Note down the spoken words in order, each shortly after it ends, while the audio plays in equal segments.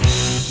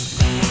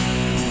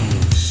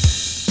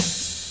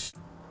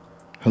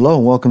Hello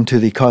and welcome to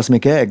the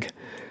Cosmic Egg.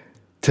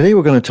 Today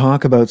we're going to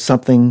talk about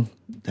something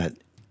that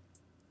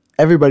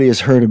everybody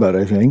has heard about,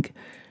 I think,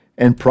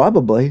 and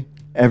probably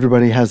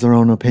everybody has their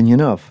own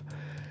opinion of.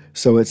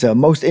 So it's a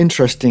most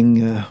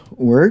interesting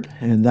word,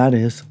 and that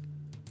is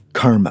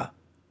karma.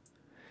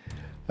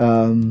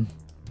 This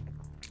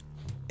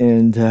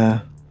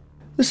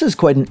is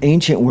quite an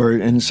ancient word,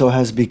 and so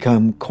has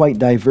become quite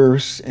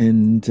diverse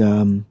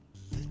and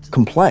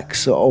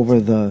complex over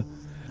the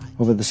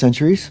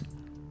centuries.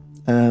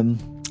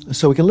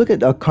 So we can look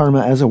at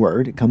karma as a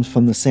word. It comes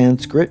from the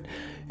Sanskrit,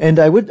 and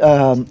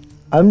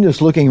I'm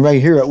just looking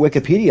right here at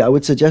Wikipedia. I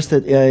would suggest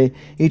that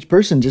each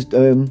person just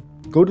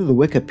go to the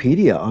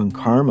Wikipedia on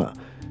karma,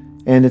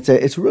 and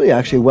it's really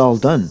actually well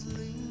done,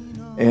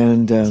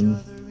 and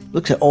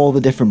looks at all the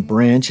different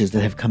branches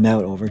that have come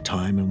out over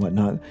time and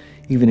whatnot.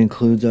 Even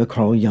includes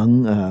Carl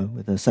Jung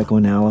with the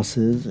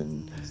psychoanalysis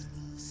and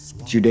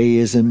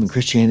Judaism and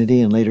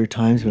Christianity in later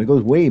times, but it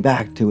goes way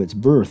back to its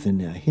birth in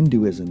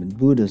Hinduism and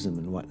Buddhism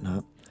and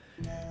whatnot.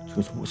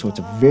 So it's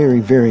a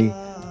very, very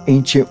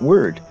ancient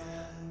word.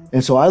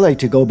 And so I like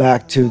to go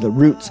back to the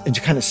roots and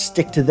to kind of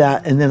stick to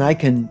that, and then I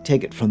can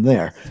take it from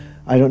there.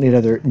 I don't need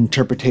other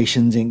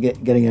interpretations and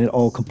getting it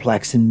all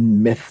complex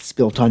and myths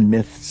built on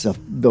myths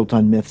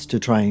to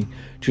try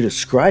to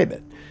describe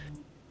it.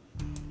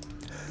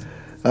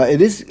 It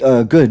is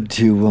good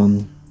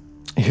to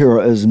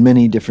hear as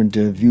many different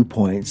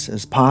viewpoints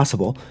as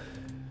possible.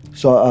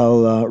 So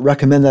I'll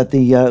recommend that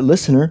the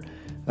listener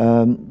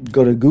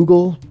go to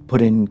Google,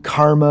 put in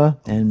karma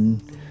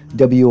and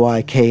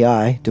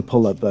WIKI to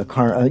pull up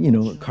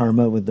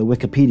karma with the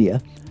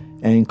Wikipedia,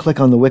 and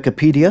click on the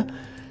Wikipedia,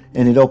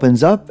 and it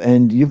opens up,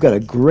 and you've got a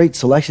great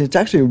selection. It's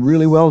actually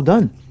really well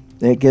done.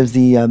 It gives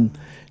the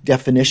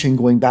definition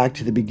going back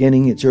to the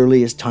beginning, its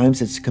earliest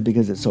times. It's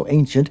because it's so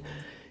ancient.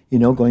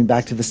 Going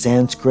back to the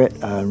Sanskrit,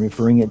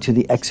 referring it to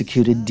the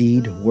executed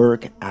deed,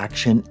 work,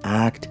 action,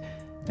 act,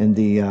 and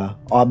the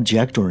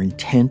object or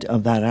intent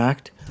of that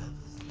act.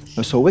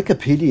 So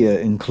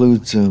Wikipedia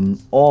includes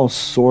all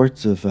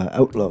sorts of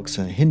outlooks: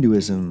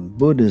 Hinduism,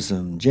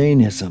 Buddhism,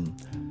 Jainism,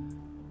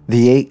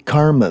 the 8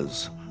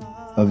 karmas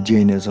of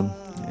Jainism.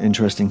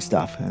 Interesting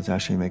stuff. It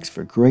actually makes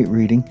for great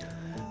reading.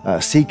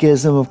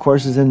 Sikhism, of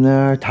course, is in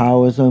there.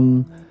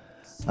 Taoism.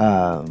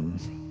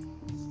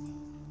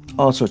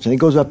 All sorts. And it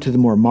goes up to the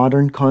more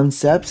modern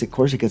concepts. Of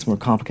course, it gets more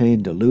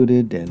complicated,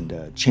 diluted,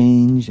 and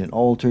changed and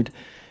altered.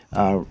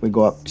 We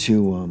go up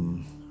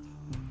to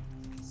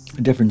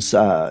different.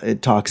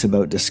 It talks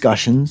about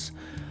discussions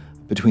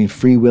between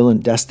free will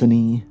and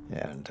destiny,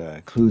 and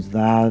includes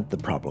that, the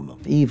problem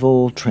of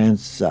evil,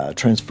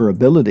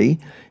 transferability.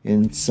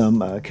 In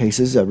some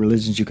cases,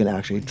 religions, you can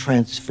actually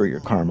transfer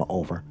your karma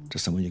over to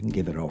someone. You can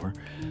give it over.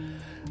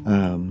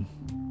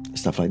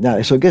 Stuff like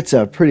that. So it gets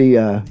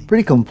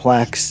pretty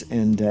complex,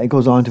 and it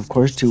goes on, of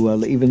course,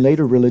 to even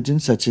later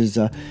religions, such as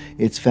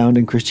it's found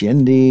in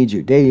Christianity,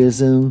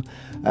 Judaism.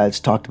 It's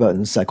talked about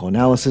in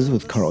psychoanalysis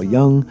with Carl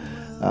Jung,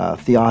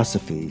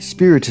 Theosophy,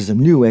 Spiritism,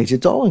 New Age.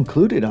 It's all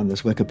included on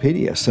this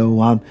Wikipedia.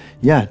 So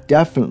yeah,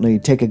 definitely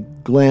take a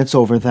glance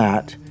over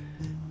that.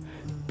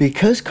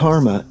 Because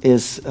karma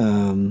is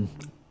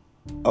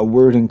a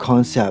word and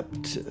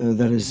concept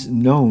that is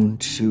known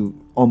to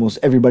almost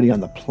everybody on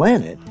the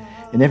planet,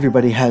 and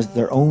everybody has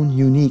their own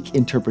unique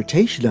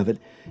interpretation of it,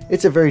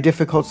 it's a very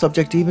difficult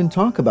subject to even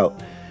talk about,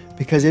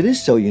 because it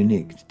is so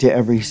unique to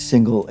every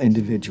single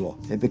individual.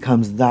 It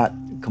becomes that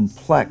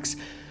complex.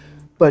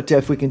 But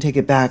if we can take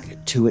it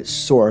back to its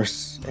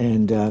source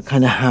and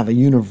kind of have a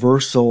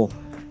universal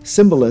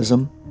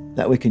symbolism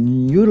that we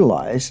can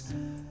utilize,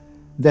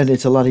 then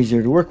it's a lot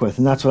easier to work with.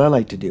 And that's what I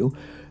like to do.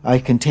 I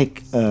can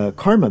take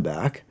karma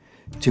back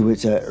to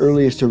its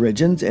earliest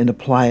origins and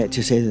apply it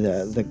to, say,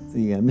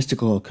 the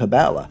mystical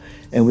Kabbalah.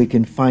 And we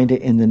can find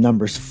it in the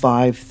numbers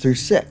 5 through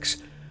 6,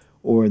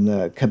 or in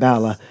the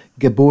Kabbalah,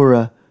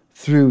 Geburah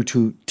through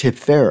to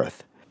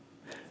Tifereth.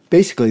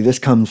 Basically, this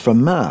comes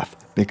from math,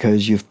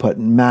 because you've put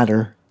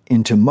matter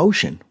into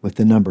motion with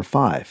the number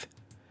 5.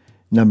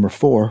 Number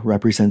 4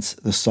 represents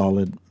the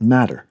solid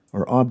matter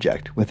or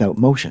object without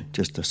motion,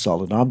 just a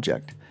solid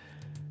object.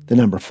 The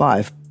number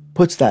 5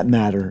 puts that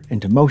matter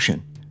into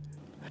motion.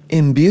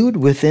 Imbued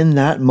within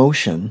that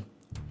motion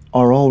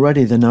are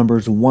already the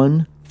numbers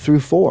 1 through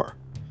 4.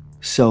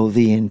 So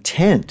the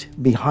intent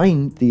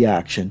behind the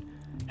action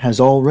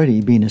has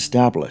already been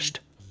established.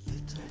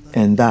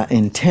 And that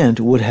intent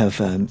would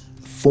have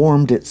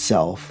formed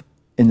itself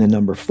in the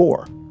number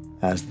 4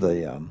 as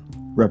the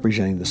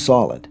representing the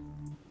solid,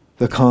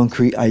 the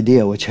concrete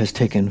idea which has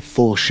taken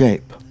full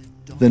shape.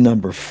 The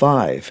number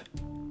 5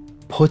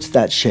 puts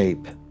that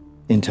shape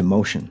into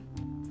motion.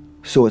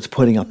 So it's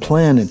putting a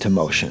plan into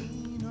motion.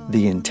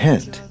 The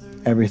intent,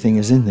 everything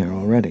is in there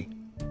already.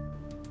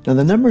 Now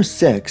the number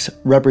 6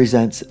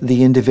 represents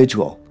the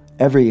individual,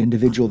 every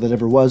individual that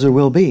ever was or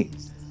will be.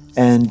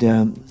 And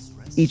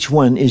each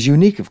one is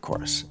unique, of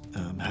course,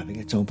 having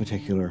its own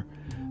particular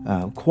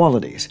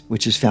qualities,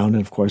 which is found,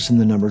 of course, in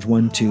the numbers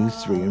 1, 2,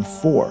 3, and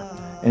 4,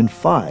 and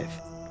 5.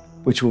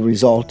 which will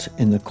result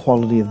in the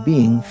quality of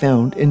being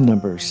found in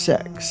number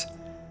 6.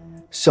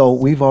 So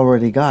we've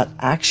already got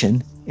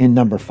action in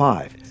number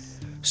 5.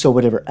 So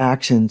whatever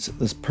actions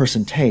this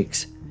person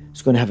takes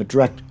is going to have a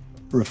direct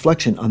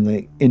reflection on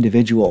the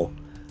individual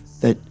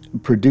that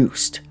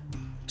produced.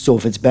 So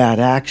if it's bad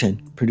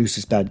action,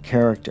 produces bad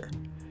character.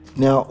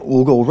 Now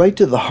we'll go right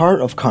to the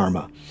heart of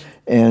karma.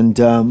 And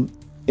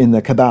in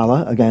the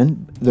Kabbalah,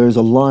 again, there's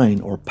a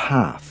line or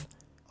path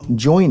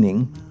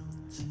joining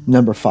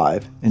number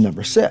 5 and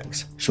number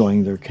 6,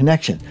 showing their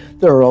connection.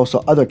 There are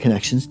also other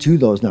connections to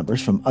those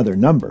numbers from other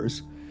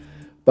numbers,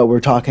 but we're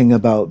talking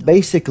about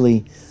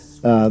basically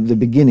the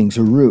beginnings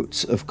or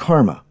roots of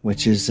karma,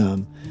 which is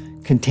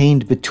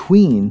contained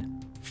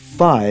between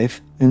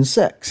 5 and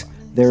 6.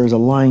 There is a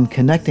line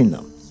connecting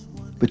them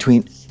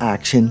between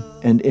action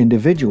and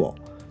individual.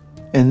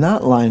 And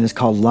that line is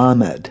called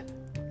Lamed.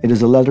 It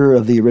is a letter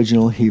of the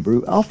original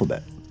Hebrew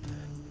alphabet.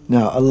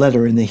 Now, a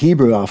letter in the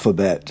Hebrew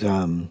alphabet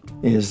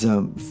is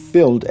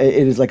filled,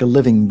 it is like a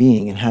living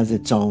being. It has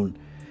its own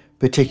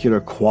particular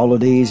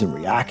qualities and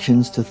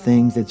reactions to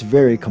things. It's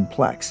very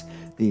complex.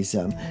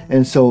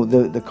 And so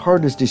the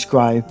card is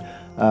described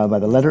by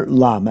the letter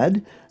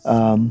Lamed.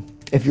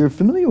 If you're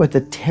familiar with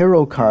the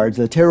tarot cards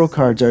are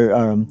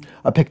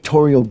a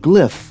pictorial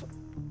glyph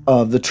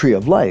of the Tree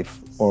of Life,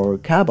 or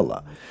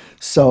Kabbalah.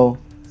 So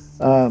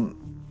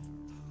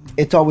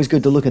it's always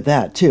good to look at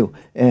that too.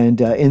 And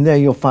in there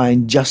you'll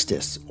find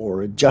justice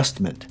or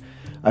adjustment.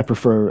 I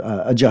prefer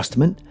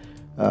adjustment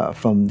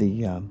from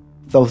the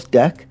Thoth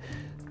deck.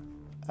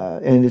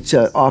 And it's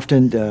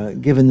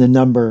often given the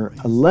number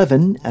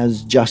 11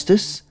 as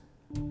justice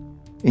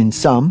in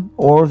some,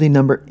 or the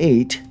number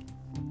 8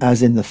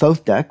 as in the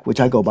Thoth deck, which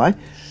I go by.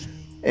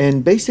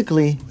 And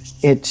basically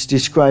it's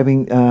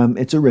describing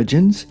its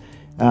origins.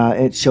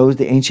 It shows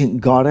the ancient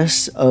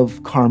goddess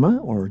of karma,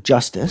 or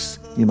justice,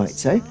 you might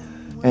say.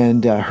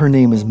 And her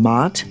name is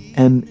Maat,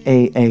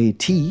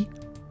 M-A-A-T.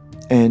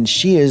 And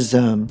she is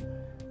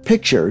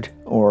pictured,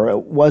 or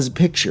was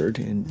pictured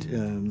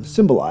and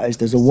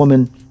symbolized as a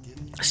woman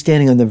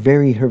standing on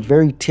her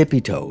very tippy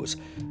toes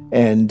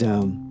and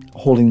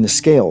holding the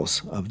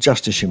scales of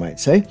justice, you might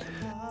say.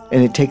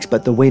 And it takes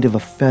but the weight of a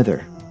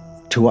feather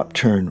to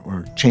upturn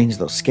or change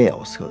those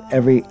scales. So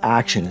every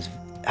action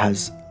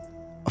has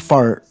a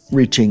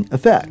far-reaching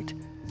effect.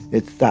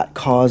 It's that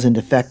cause and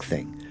effect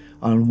thing.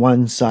 On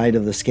one side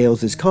of the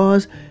scales is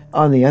cause,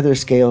 on the other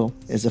scale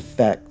is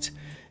effect.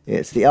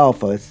 It's the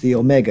alpha, it's the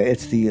omega,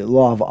 it's the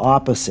law of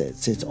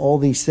opposites. It's all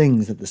these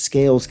things that the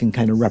scales can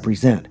kind of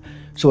represent.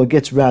 So it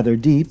gets rather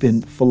deep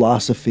in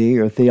philosophy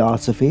or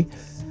theosophy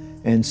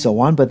and so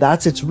on, but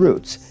that's its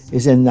roots,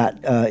 is in that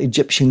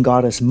Egyptian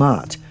goddess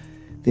Maat,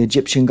 the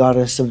Egyptian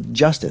goddess of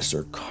justice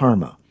or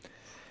karma.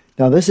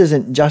 Now, this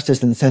isn't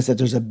justice in the sense that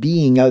there's a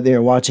being out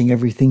there watching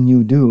everything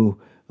you do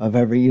of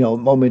every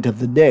moment of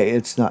the day.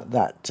 It's not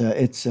that.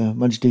 It's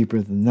much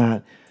deeper than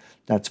that.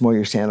 That's more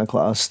your Santa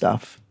Claus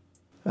stuff.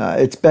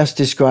 It's best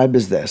described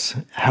as this: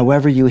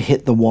 however you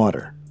hit the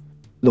water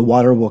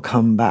will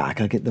come back.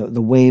 Like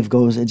the wave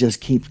goes, it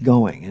just keeps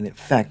going, and it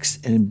affects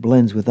and it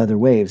blends with other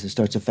waves. It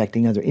starts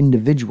affecting other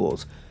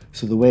individuals.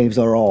 So the waves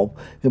are all,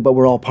 but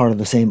we're all part of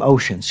the same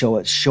ocean. So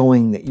it's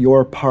showing that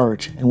your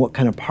part and what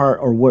kind of part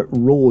or what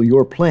role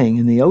you're playing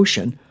in the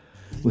ocean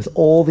with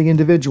all the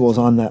individuals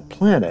on that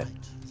planet.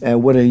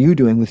 What are you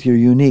doing with your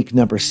unique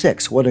number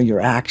 6? What are your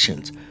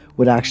actions?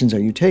 What actions are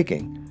you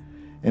taking?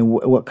 And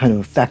what kind of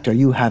effect are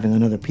you having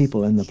on other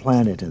people and the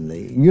planet and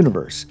the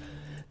universe?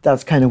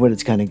 That's kind of what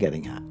it's kind of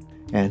getting at.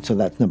 And so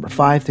that's number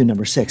 5 through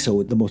number 6.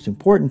 So the most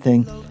important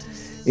thing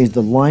is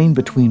the line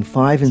between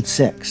 5 and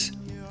 6,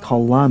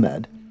 called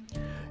Lamed.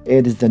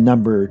 It is the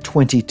number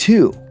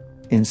 22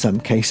 in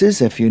some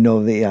cases. If you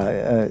know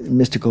the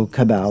mystical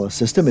Kabbalah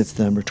system, it's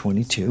the number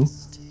 22,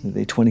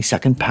 the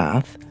 22nd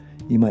path,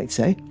 you might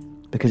say,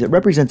 because it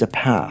represents a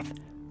path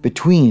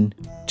between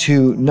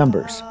two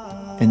numbers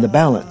and the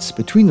balance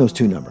between those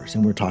two numbers.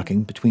 And we're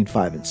talking between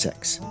 5 and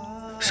 6.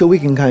 So we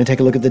can kind of take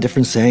a look at the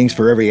different sayings.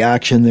 For every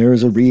action, there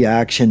is a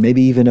reaction,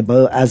 maybe even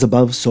as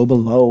above, so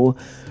below.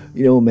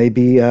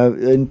 Maybe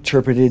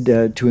interpreted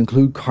to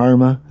include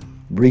karma,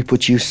 reap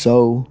what you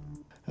sow.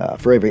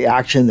 For every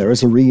action, there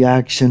is a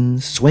reaction.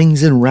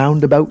 Swings and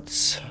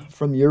roundabouts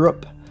from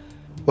Europe.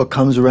 What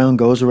comes around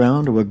goes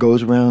around, or what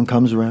goes around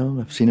comes around.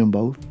 I've seen them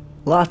both.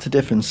 Lots of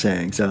different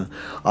sayings.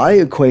 I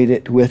equate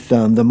it with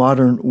the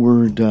modern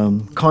word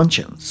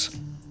conscience.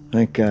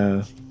 Like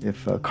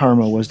if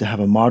karma was to have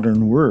a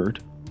modern word,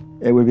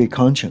 it would be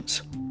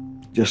conscience.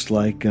 Just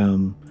like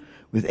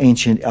with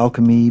ancient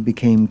alchemy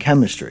became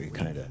chemistry,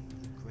 kind of.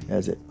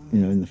 As it,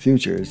 in the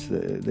future,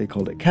 they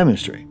called it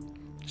chemistry.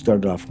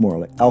 Started off more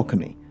like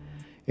alchemy.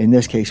 In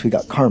this case, we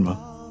got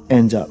karma,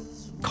 ends up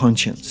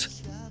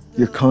conscience.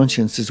 Your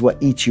conscience is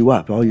what eats you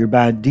up. All your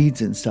bad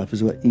deeds and stuff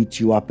is what eats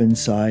you up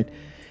inside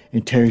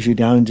and tears you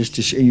down, and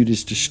you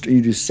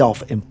just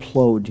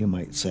self-implode, you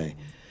might say.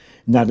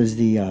 And that is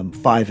the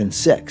 5 and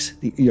 6,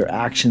 your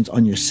actions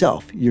on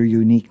yourself, your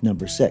unique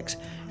number 6.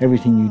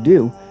 Everything you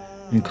do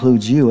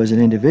includes you as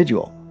an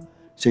individual.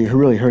 So you're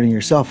really hurting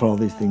yourself for all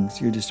these things.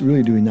 You're just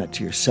really doing that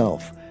to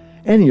yourself.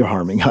 And you're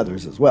harming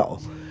others as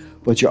well.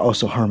 But you're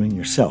also harming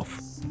yourself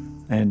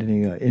and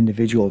any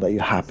individual that you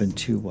happen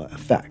to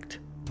affect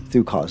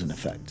through cause and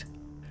effect.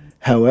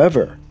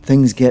 However,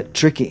 things get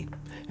tricky.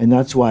 And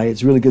that's why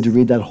it's really good to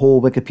read that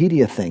whole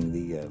Wikipedia thing,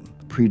 the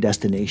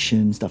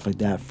predestination, stuff like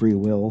that, free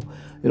will.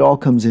 It all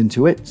comes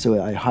into it.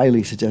 So I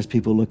highly suggest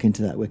people look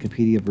into that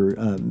Wikipedia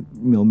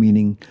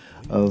meaning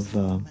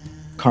of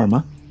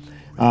karma.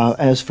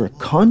 As for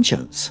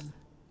conscience,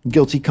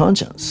 guilty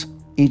conscience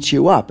eats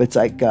you up. It's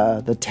like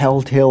The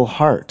Telltale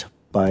Heart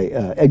by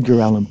Edgar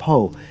Allan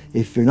Poe.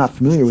 If you're not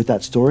familiar with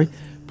that story,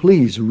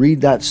 please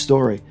read that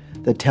story,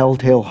 The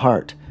Telltale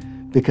Heart,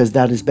 because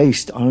that is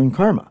based on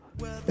karma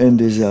and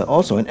is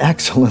also an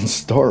excellent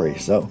story.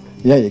 So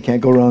yeah, you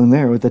can't go wrong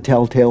there with The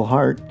Telltale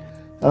Heart.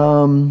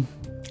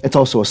 It's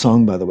also a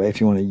song, by the way, if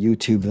you want to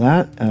YouTube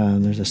that.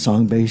 There's a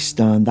song based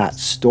on that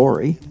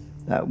story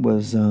that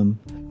was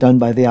done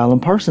by the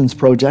Alan Parsons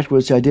Project,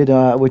 which I did,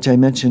 which I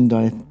mentioned,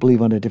 I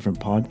believe, on a different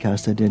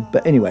podcast I did.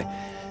 But anyway,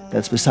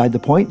 that's beside the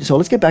point. So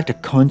let's get back to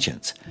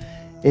conscience.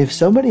 If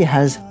somebody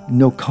has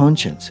no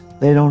conscience,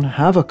 they don't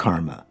have a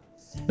karma.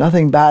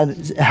 Nothing bad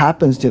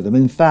happens to them.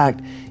 In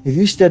fact, if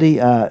you study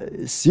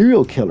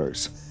serial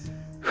killers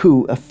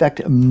who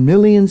affect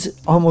millions,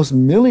 almost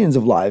millions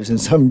of lives in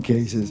some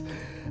cases,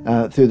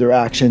 through their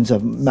actions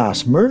of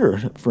mass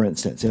murder, for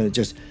instance, and it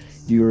just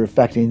you're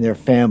affecting their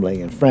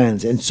family and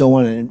friends and so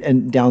on,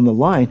 and down the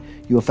line,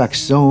 you affect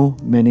so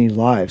many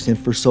lives and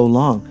for so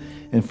long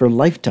and for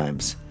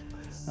lifetimes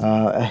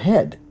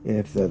ahead.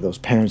 If those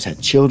parents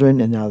had children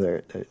and now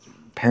they're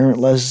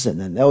parentless, and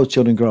then those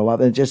children grow up,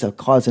 and it's just a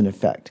cause and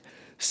effect.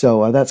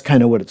 So that's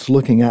kind of what it's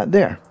looking at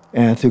there,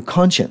 and through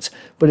conscience.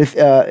 But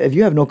if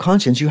you have no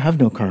conscience, you have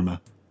no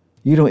karma.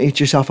 You don't eat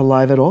yourself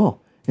alive at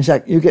all. In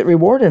fact, you get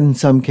rewarded in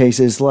some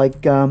cases,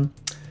 like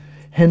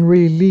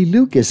Henry Lee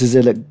Lucas is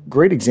a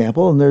great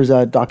example, and there's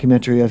a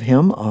documentary of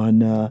him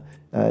on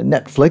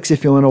Netflix.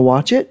 If you want to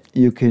watch it,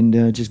 you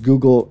can just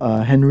Google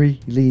Henry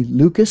Lee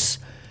Lucas,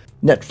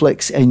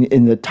 Netflix, and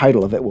in the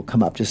title of it will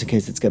come up, just in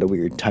case it's got a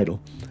weird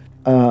title.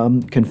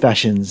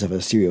 Confessions of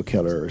a Serial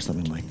Killer or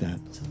something like that.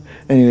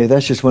 Anyway,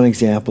 that's just one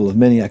example of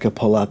many I could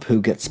pull up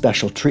who get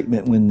special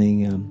treatment when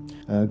they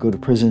go to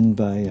prison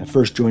by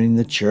first joining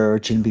the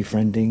church and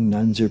befriending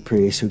nuns or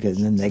priests, and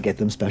then they get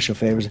them special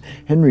favors.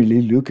 Henry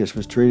Lee Lucas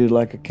was treated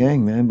like a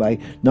king, man, by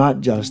not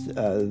just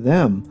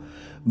them,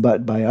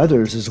 but by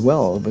others as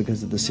well,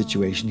 because of the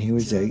situation. He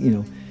was,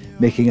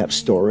 making up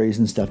stories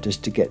and stuff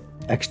just to get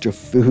extra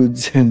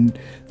foods and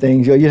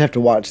things. You'd have to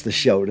watch the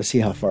show to see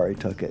how far he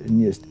took it,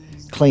 and just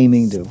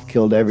claiming to have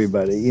killed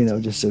everybody,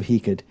 just so he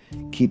could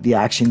keep the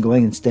action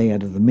going and stay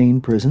out of the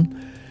main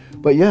prison.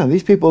 But yeah,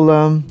 these people,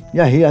 I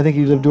think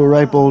he lived to a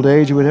ripe old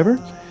age or whatever.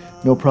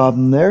 No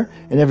problem there.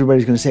 And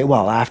everybody's going to say,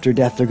 well, after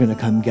death, they're going to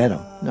come get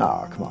him.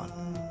 No, come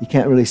on. You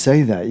can't really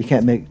say that. You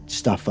can't make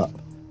stuff up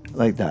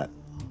like that.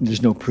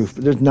 There's no proof.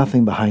 There's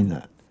nothing behind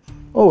that.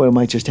 Oh, it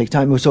might just take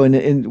time. So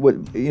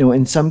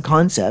in some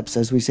concepts,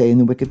 as we say in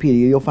the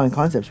Wikipedia, you'll find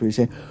concepts where you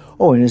say,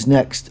 oh, in his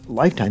next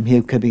lifetime,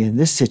 he could be in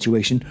this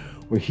situation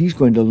where he's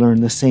going to learn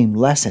the same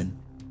lesson,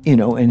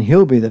 and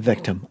he'll be the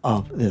victim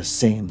of this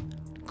same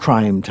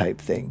crime type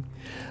thing.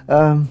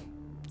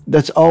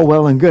 That's all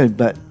well and good,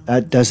 but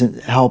that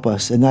doesn't help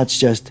us, and that's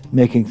just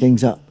making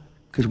things up,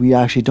 because we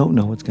actually don't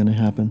know what's going to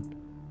happen.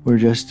 We're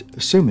just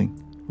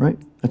assuming, right?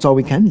 That's all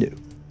we can do.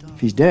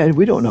 If he's dead,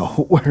 we don't know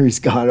where he's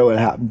gone or what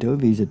happened to him.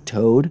 If he's a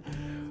toad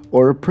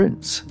or a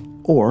prince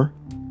or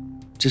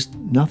just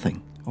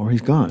nothing, or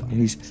he's gone.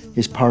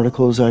 His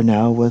particles are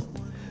now with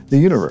the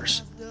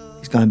universe.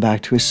 He's gone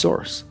back to his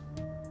source.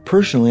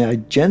 Personally, I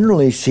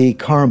generally see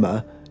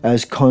karma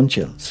as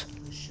conscience.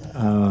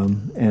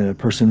 And a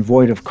person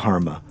void of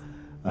karma,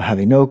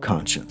 having no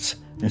conscience,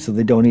 and so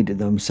they don't eat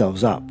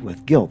themselves up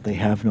with guilt. They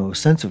have no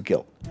sense of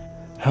guilt.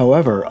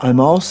 However, I'm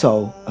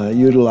also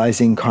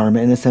utilizing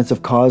karma in a sense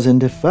of cause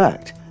and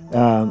effect.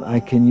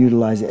 I can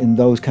utilize it in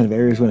those kind of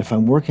areas if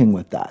I'm working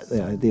with that,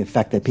 the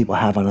effect that people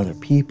have on other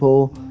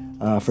people,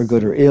 for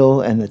good or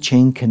ill, and the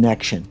chain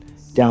connection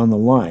down the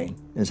line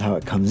is how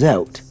it comes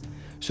out.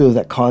 So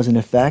that cause and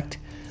effect,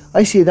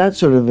 I see that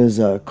sort of as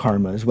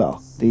karma as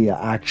well, the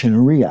action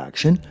and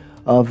reaction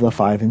of the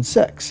 5 and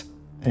 6.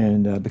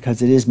 And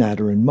because it is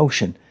matter in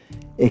motion,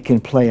 it can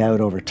play out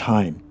over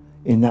time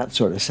in that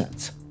sort of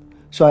sense.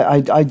 So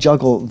I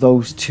juggle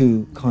those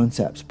two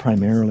concepts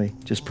primarily,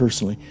 just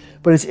personally.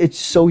 But it's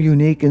so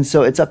unique, and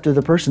so it's up to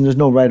the person. There's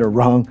no right or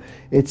wrong.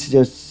 It's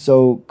just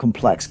so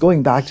complex.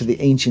 Going back to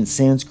the ancient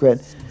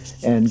Sanskrit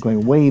and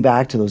going way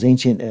back to those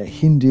ancient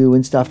Hindu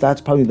and stuff, that's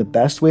probably the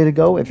best way to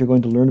go if you're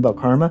going to learn about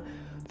karma.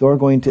 They are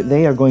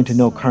going to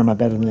know karma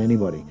better than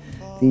anybody.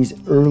 These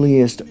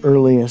earliest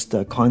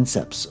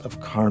concepts of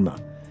karma.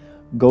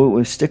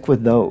 Stick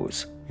with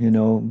those,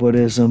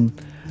 Buddhism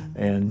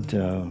and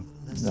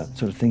that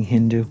sort of thing,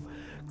 Hindu.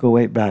 Go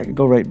right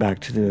back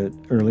to the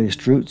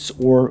earliest roots,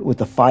 or with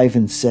the 5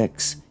 and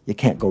 6, you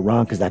can't go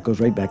wrong, because that goes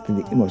right back to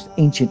the most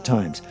ancient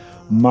times,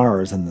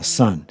 Mars and the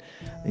sun,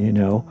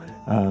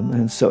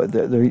 And so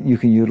you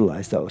can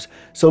utilize those.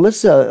 So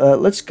let's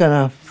kind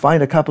of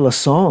find a couple of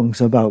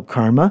songs about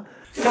karma.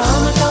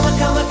 Karma, karma,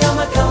 karma,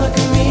 karma, karma,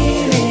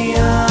 chameleon.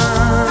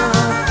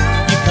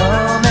 You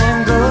come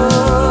and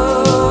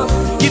go,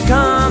 you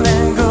come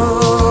and go.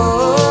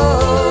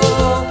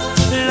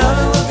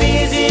 Love would be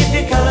easy if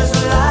your colors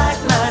were like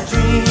my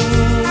dream.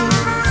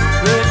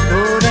 Red,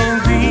 gold, and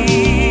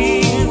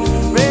green.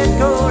 Red,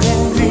 gold,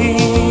 and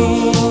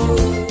green.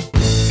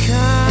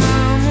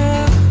 Karma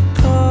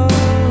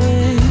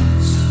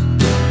poets,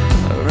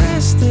 a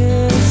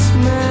restless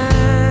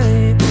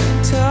mind,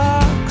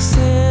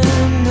 toxin.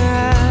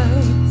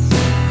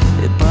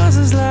 It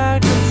buzzes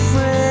like a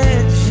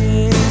fridge,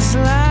 it's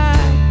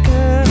like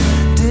a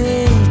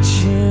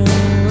ditching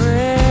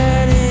radio.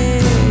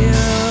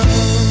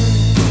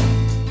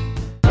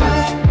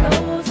 What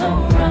goes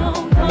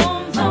around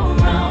comes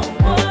around.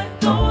 What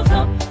goes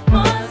up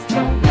must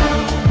come down.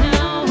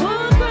 Now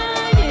who's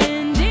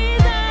crying,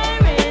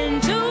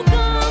 desiring to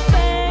come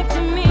back to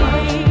me?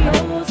 What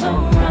goes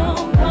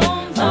around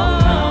comes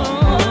around.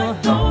 What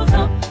goes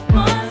up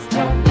must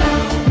come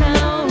down.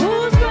 Now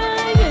who's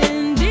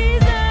crying,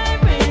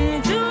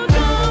 desiring to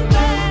come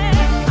back?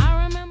 I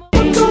remember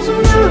what goes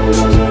around,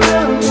 goes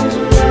around, goes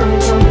around,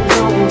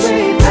 comes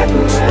way back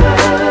around.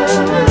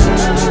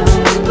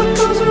 What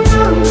goes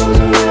around, goes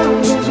around,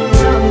 goes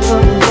around,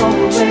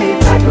 comes way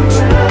back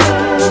around.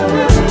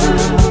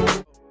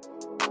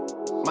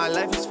 My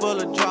life is full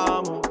of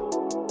drama.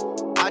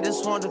 I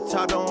just want to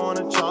talk, don't want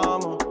to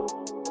trauma.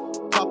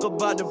 Talk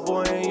about the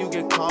boy and you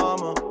get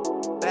karma.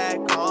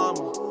 Bad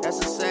karma, that's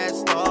a sad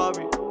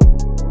story.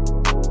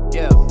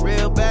 Yeah,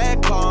 real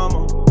bad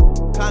karma.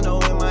 Condo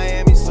in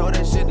Miami, so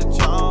that shit the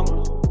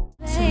trauma.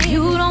 So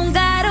you don't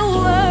gotta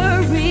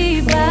worry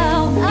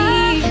about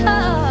me.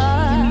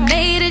 You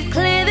made it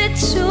clear that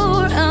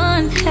you're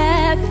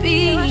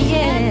unhappy,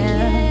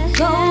 yeah.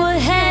 Go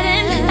ahead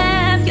and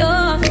have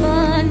your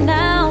fun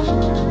now.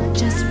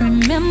 Just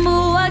remember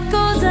what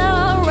goes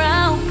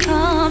around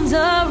comes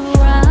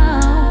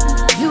around.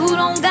 You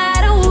don't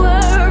gotta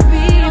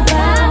worry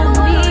about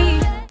me.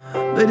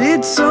 But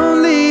it's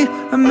only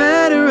a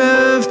matter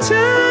of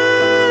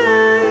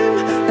time.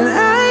 An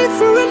eye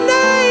for an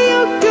eye,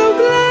 you'll go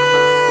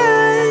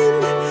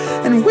blind.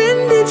 And when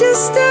did you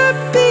stop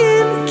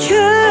being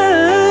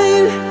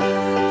kind?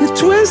 You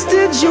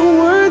twisted your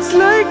words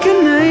like a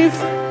knife.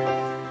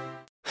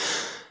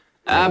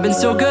 I've been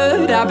so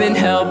good, I've been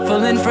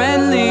helpful and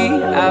friendly.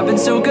 I've been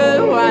so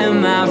good, why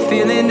am I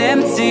feeling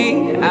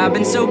empty? I've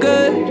been so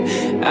good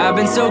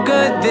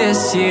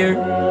this year.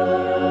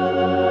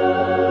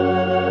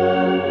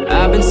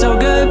 I've been so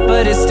good,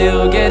 but it's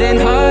still getting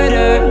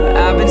harder.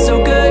 I've been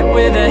so good,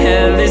 where the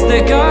hell is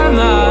the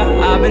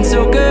karma? I've been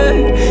so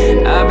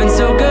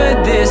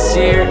good this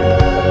year.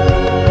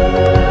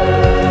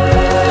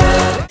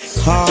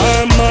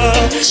 Karma,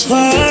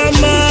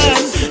 karma,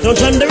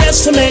 don't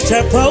underestimate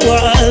her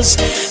powers.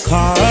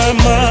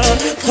 Karma,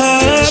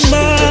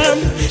 karma,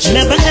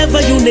 never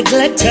ever you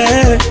neglect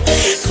her.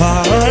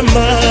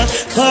 Karma,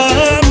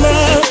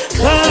 karma,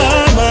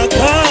 karma,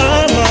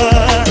 karma.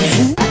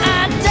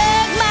 I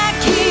dug my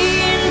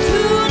key into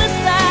the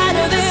side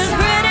of this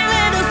pretty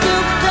little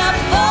souped-up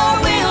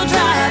four-wheel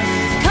drive.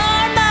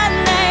 Carved my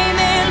name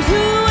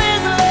into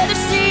his leather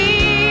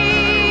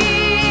seats.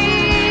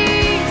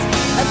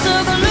 I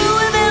took a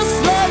Louisville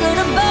Slugger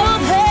to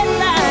both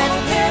headlights,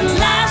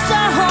 slashed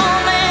a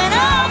home and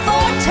all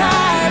four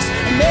tires.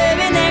 And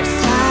maybe next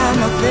time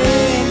I'll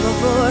think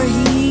before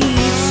he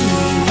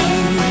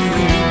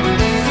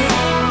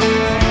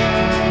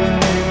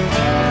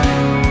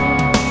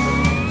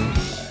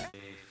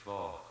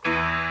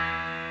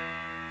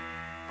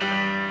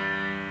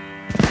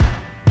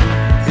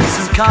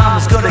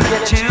Karma's gonna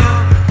get you,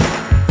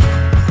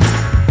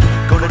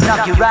 gonna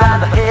knock you right on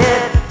the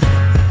head.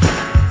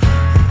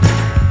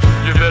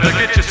 You better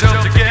get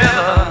yourself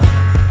together,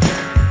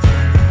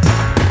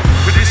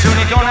 pretty soon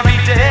you're gonna be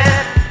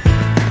dead.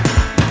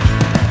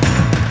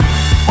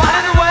 What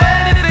in the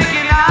world you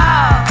thinking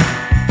of?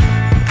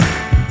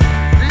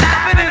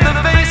 Laughing in the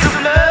face of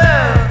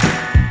love.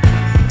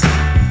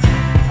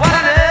 What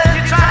on earth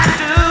you trying to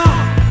do?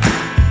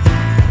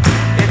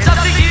 It's up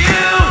to you.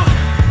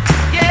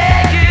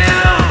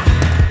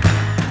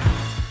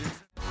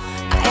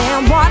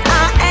 What I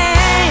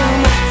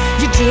am,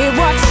 you did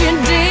what you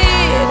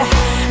did.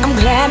 I'm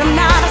glad I'm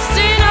not a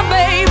sinner,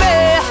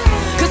 baby.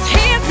 'Cause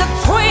here's the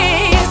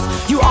twist,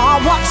 you are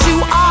what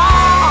you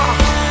are.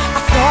 I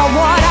saw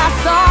what I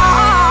saw.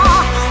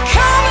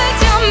 Come as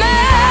your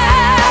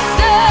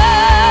master.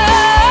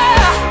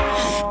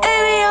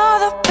 Any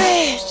other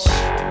bitch.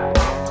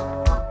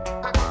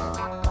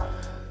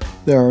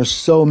 There are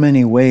so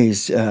many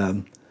ways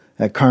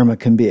that karma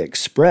can be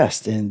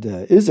expressed and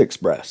is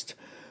expressed.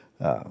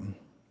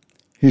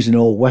 Here's an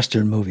old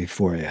Western movie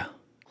for you.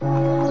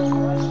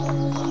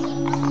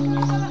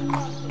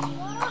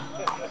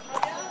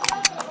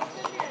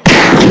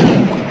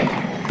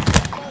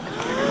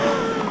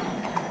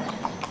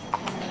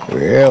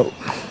 Well,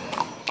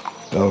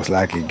 looks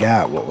like he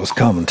got what was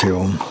coming to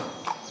him.